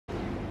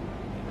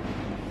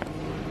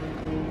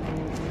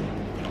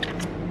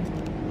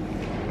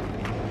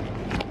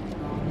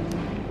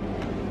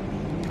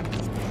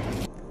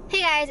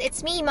guys,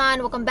 it's me Eman.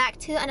 Welcome back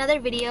to another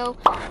video.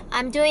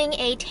 I'm doing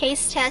a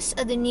taste test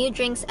of the new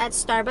drinks at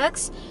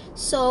Starbucks.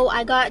 So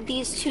I got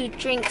these two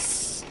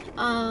drinks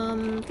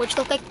which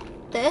look like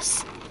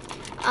this.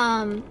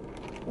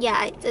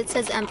 Yeah, it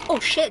says oh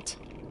shit.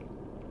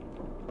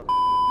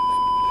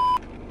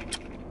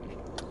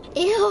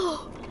 Ew.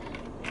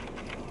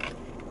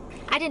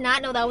 I did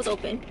not know that was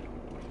open.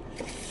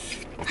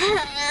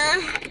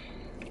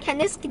 Can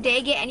this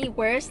day get any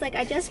worse? Like,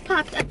 I just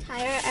popped a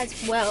tire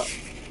as well.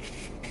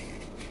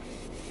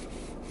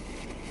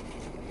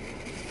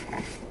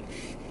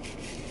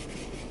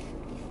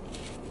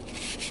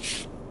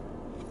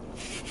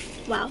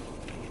 Wow.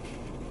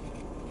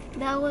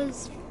 That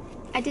was...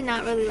 I did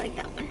not really like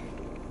that one.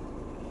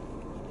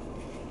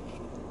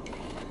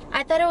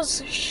 I thought it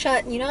was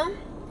shut, you know?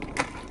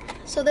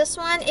 So this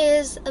one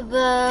is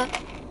the...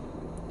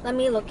 Let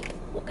me look.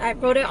 I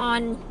wrote it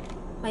on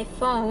my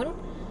phone.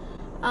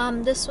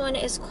 This one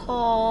is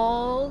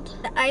called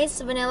the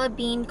Iced Vanilla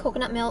Bean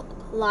Coconut Milk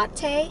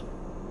Latte.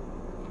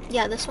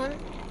 Yeah, this one.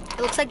 It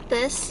looks like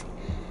this.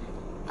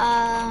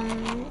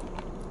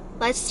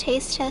 Let's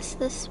taste test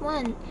this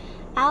one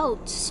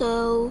out.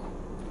 So,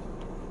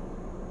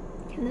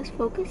 can this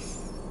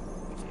focus?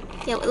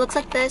 Yeah, it looks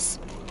like this.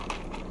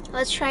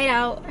 Let's try it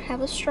out. I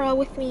have a straw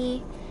with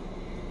me.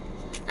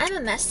 I'm a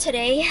mess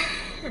today.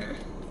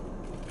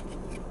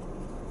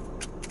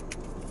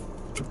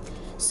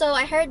 So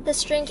I heard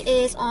this drink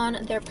is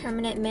on their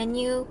permanent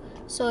menu.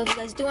 So if you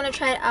guys do want to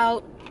try it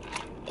out,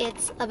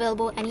 it's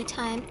available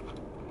anytime.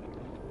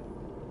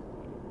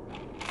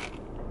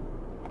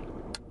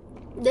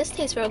 This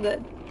tastes real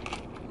good.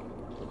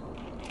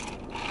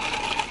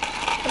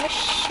 I'm gonna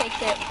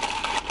shake it.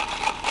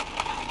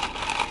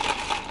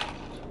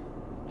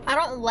 I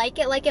don't like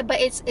it, but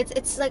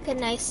it's like a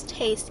nice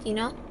taste, you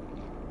know?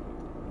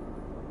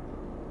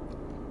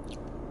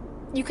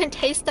 You can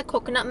taste the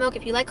coconut milk.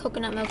 If you like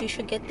coconut milk, you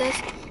should get this.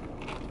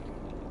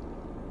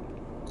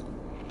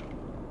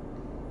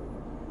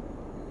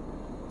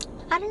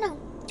 I don't know.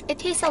 It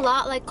tastes a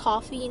lot like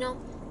coffee, you know?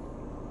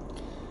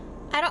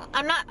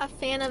 I'm not a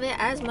fan of it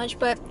as much,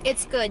 but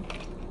it's good.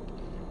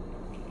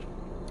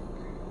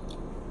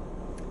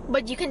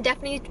 But you can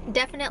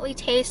definitely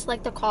taste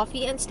like the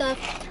coffee and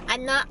stuff.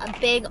 I'm not a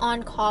big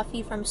on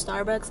coffee from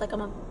Starbucks. Like,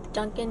 I'm a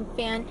Dunkin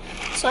fan,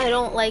 so I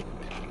don't like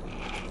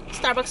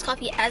Starbucks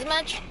coffee as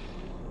much.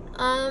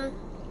 I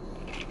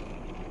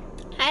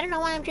don't know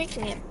why I'm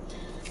drinking it,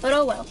 but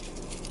oh well.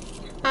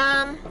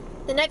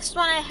 The next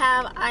one I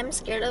have, I'm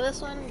scared of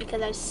this one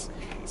because I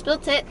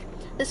spilt it.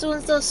 This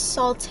one's the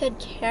Salted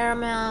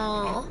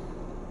Caramel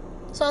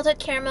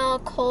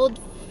Cold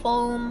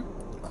Foam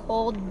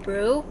Cold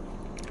Brew.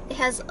 It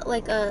has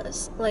like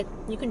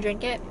you can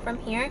drink it from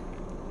here.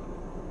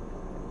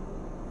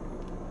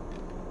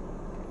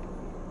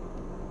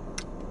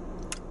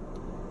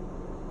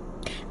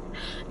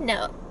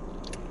 No,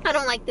 I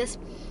don't like this.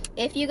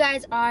 If you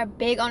guys are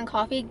big on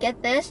coffee,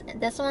 get this.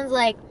 This one's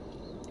like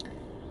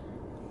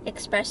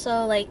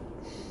espresso, like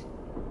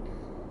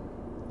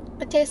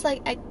it tastes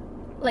like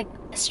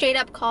straight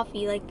up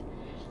coffee. Like,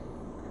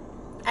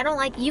 I don't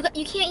like, you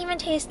can't even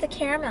taste the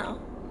caramel.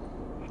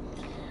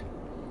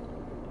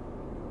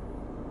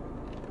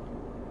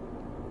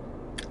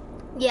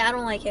 Yeah, I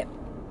don't like it.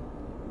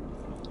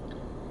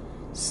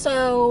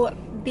 So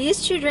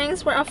these two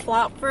drinks were a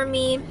flop for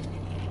me.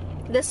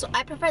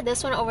 I prefer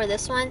this one over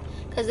this one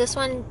because this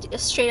one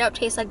straight up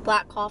tastes like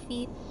black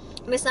coffee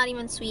and it's not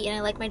even sweet, and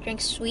I like my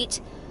drinks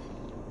sweet.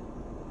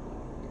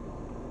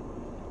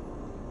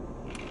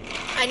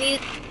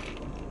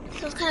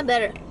 This was kind of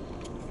better.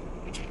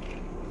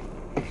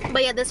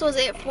 But yeah, this was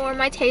it for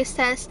my taste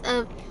test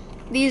of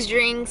these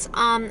drinks.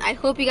 I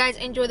hope you guys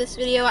enjoyed this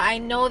video. I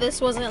know this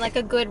wasn't like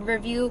a good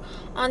review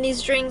on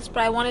these drinks,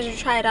 but I wanted to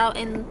try it out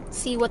and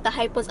see what the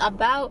hype was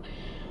about.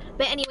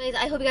 But anyways,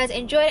 I hope you guys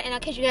enjoyed it, and I'll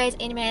catch you guys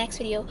in my next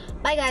video.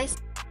 Bye guys.